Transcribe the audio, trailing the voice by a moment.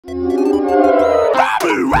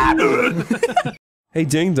Hey,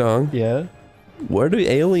 Ding Dong. Yeah? Where do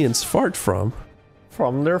aliens fart from?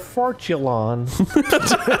 From their fartulon.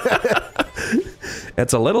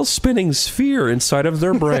 It's a little spinning sphere inside of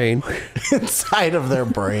their brain. Inside of their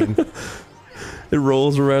brain. It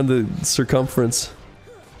rolls around the circumference.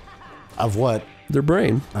 Of what? Their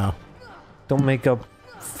brain. Oh. Don't make up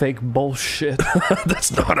fake bullshit.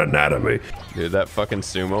 That's not anatomy. Dude, that fucking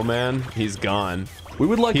sumo man, he's gone. We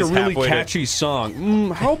would like He's a really halfway catchy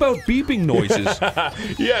song. How about beeping noises?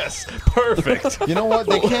 Yes, perfect. You know what?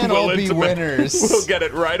 They can't all be winners. We'll get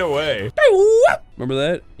it right away. Remember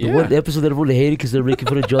that? Yeah. One episode that everyone hated because they're making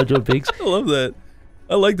fun of Jar Jar Binks. I love that.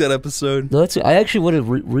 I like that episode. No, that's, I actually want to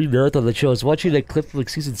re-marathon the show. I was watching that clip from like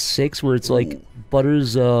season 6 where it's like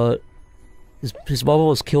Butters, his mom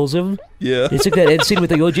almost kills him. Yeah. It's like that end scene with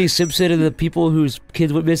like O.J. Simpson and the people whose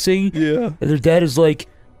kids went missing. Yeah. And their dad is like,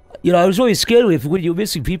 you know, I was always scared if when you were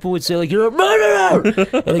missing, people would say like, "You're a murderer,"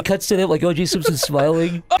 and it cuts to them like O.J. Simpson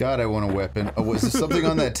smiling. God, I want a weapon. Oh, was there something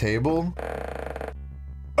on that table?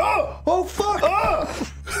 Oh! Oh fuck!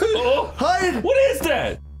 Oh! Hide! What is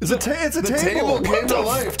that? It's a table came to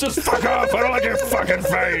life. Just fuck off! I don't like your fucking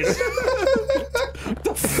face. What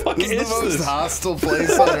the fuck This is is the most this? hostile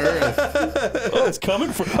place on earth. Oh, it's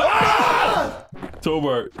coming for. Ah!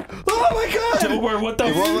 Tobart. Oh my god! Tobart, what the?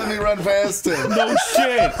 He won't let me run past him. No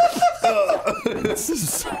shit.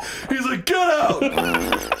 He's like, get out!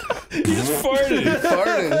 He just farted. He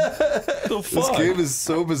farted. The fuck? This game is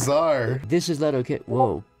so bizarre. This is not okay.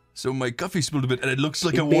 Whoa. So my Guffy spilled a bit, and it looks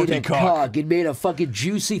like It a made warty a cock. It made a fucking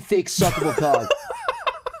juicy, thick, suckable cock.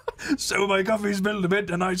 So my Guffy spilled a bit,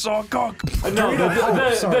 and I saw a cock. No,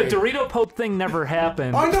 the Dorito Pope thing never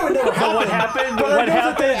happened. I know it never happened. What happened? But what I know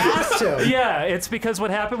that they happened? asked him. Yeah, it's because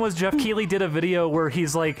what happened was Jeff Keighley did a video where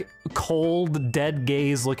he's like cold, dead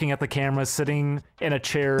gaze looking at the camera, sitting in a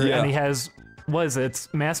chair, Yeah. and he has. What is it?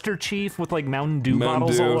 It's Master Chief with like Mountain Dew Mountain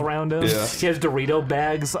bottles Dew. all around him. Yeah. He has Dorito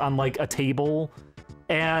bags on like a table.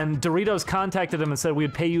 And Doritos contacted him and said,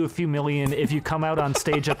 we'd pay you a few million if you come out on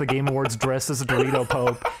stage at the Game Awards dressed as a Dorito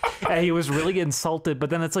Pope. And he was really insulted, but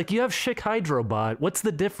then it's like, you have Schick Hydrobot. What's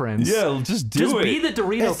the difference? Yeah, just do Just it. be the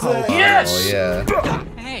Dorito It's Pope. Oh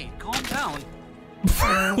yeah. Hey, calm down.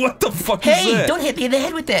 What the fuck is that? Don't hit me in the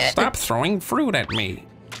head with that. Stop throwing fruit at me.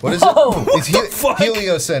 What is Whoa, it? It's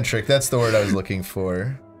heliocentric. That's the word I was looking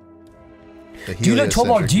for. The Do you know,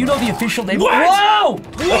 Tomar, do you know the official name? What? Whoa!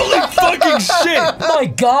 Holy fucking shit! My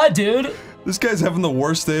god, dude! This guy's having the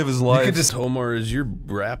worst day of his life. could just- Tomar, is your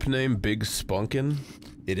rap name Big Spunkin'?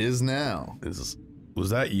 It is now. Was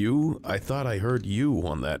that you? I thought I heard you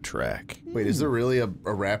on that track. Wait, is there really a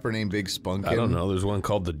rapper named Big Spunkin? I don't know. There's one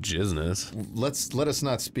called the Jizness. Let us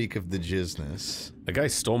not speak of the jizness. The guy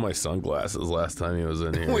stole my sunglasses last time he was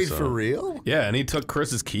in here. Wait, so- for real? Yeah, and he took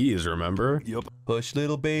Chris's keys, remember? Yep. Hush,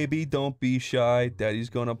 little baby, don't be shy. Daddy's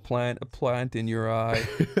gonna plant a plant in your eye.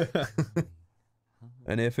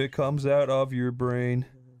 And if it comes out of your brain,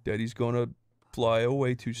 Daddy's gonna fly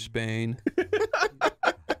away to Spain.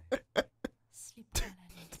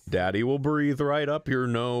 Daddy will breathe right up your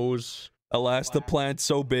nose. Alas, the plant's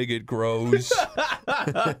so big it grows.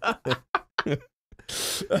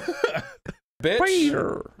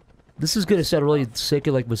 Bitch. This is gonna sound really sick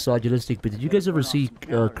and like misogynistic, but did you guys ever see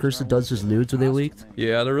Kirsten Dunst's nudes when they leaked?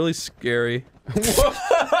 Yeah, they're really scary.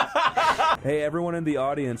 Hey, everyone in the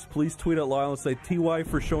audience, please tweet at Lyle and say TY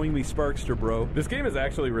for showing me Sparkster, bro. This game is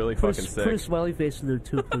actually really fucking Put a sick. smiley face in there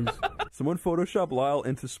too, please. Someone Photoshop Lyle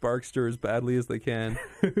into Sparkster as badly as they can.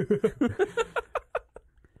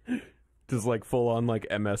 Just like full on like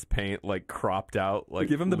MS Paint, like cropped out. Like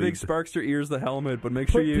Give him the big leaked. Sparkster ears, the helmet, but make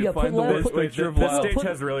sure Put- you yeah, find put the Lyle- worst put- picture of This Lyle. stage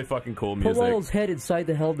has really fucking cool Put music. Lyle's head inside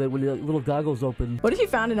the helmet when the little goggles open. What if you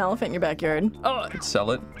found an elephant in your backyard? Oh,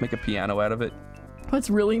 sell it, make a piano out of it. What's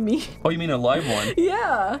really mean? Oh, you mean a live one?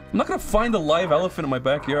 Yeah. I'm not gonna find a live elephant in my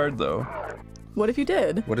backyard, though. What if you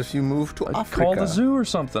did? What if you moved to I'd Africa? call the zoo or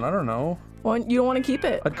something, I don't know. Well, you don't want to keep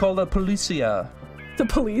it. I'd call the policia. The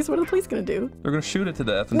police? What are the police gonna do? They're gonna shoot it to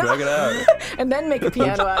death and drag it out. And then make a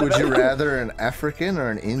piano out of Would it. you rather an African or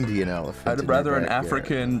an Indian elephant? in I'd your rather an backyard?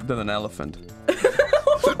 African than an elephant.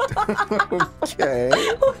 Okay.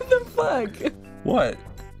 What the fuck? What?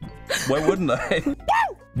 Why wouldn't I?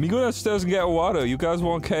 Me go downstairs and get water. You guys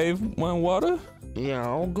want cave? Want water?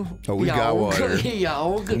 Yog. Oh, we got water.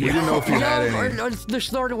 Yog. We didn't know if you had any. The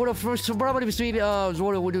start of first probably between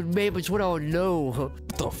maybe it's what I would know. What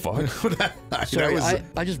the fuck? Sorry, was-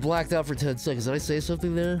 I just blacked out for 10 seconds. Did I say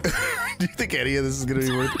something there? Do you think any of this is gonna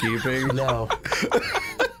be worth keeping? No.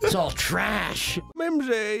 It's all trash.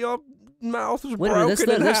 Mimsy, your mouth is Wait a minute,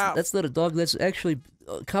 broken in half. that's not a dog. That's actually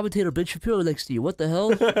commentator Ben Shapiro next to you. What the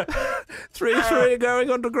hell? 3-3 going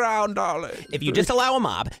underground, darling. If you just allow a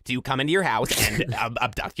mob to come into your house and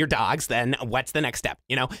abduct your dogs, then what's the next step?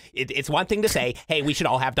 You know, it's one thing to say, hey, we should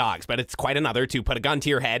all have dogs, but it's quite another to put a gun to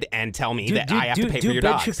your head and tell me that I have to pay for your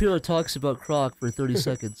Ben dogs. Shapiro talks about Croc for 30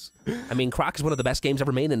 seconds. I mean, Croc is one of the best games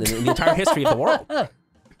ever made in the entire history of the world. I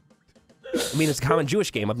mean, it's a common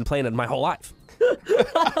Jewish game. I've been playing it my whole life.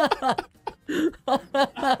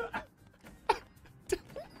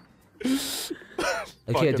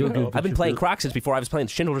 I can't do a good. I've been playing Croc since before I was playing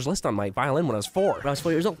Schindler's List on my violin when I was 4. When I was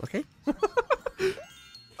 4 years old. Okay.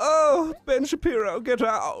 Oh, Ben Shapiro, get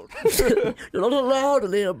out. You're not allowed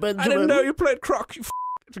in here, Benjamin. I didn't know you played Croc, you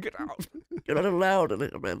get out. You're not allowed in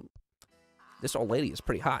here, man. This old lady is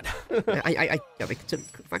pretty hot. I consider.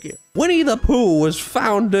 Fuck you. Winnie the Pooh was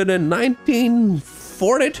founded in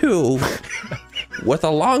 1942 with a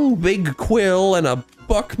long big quill and a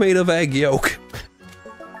book made of egg yolk.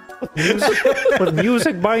 With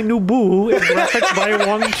music by Nubu and graphics by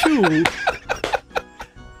Wang Chu.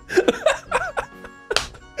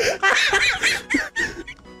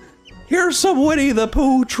 Here's some Winnie the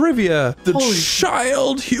Pooh trivia. The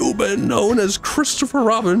child human known as Christopher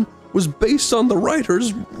Robin was based on the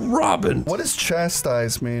writer's Robin. What does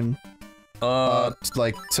chastise mean?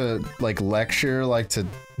 Like to lecture, like to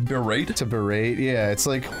berate? To berate, yeah. It's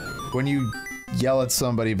like when you yell at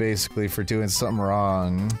somebody basically for doing something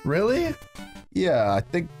wrong. Really? Yeah, I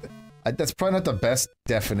think that's probably not the best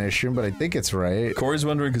definition, but I think it's right. Corey's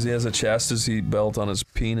wondering because he has a chastity belt on his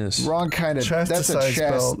penis. Wrong kind of. That's a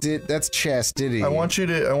belt. That's chastity. I want you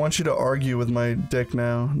to argue with my dick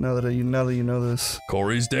now. Now that you know this.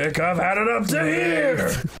 Corey's dick, I've had it up to here.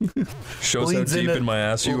 Shows how deep in my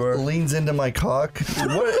ass you are. Leans into my cock.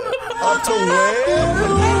 What? Up to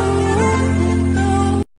where?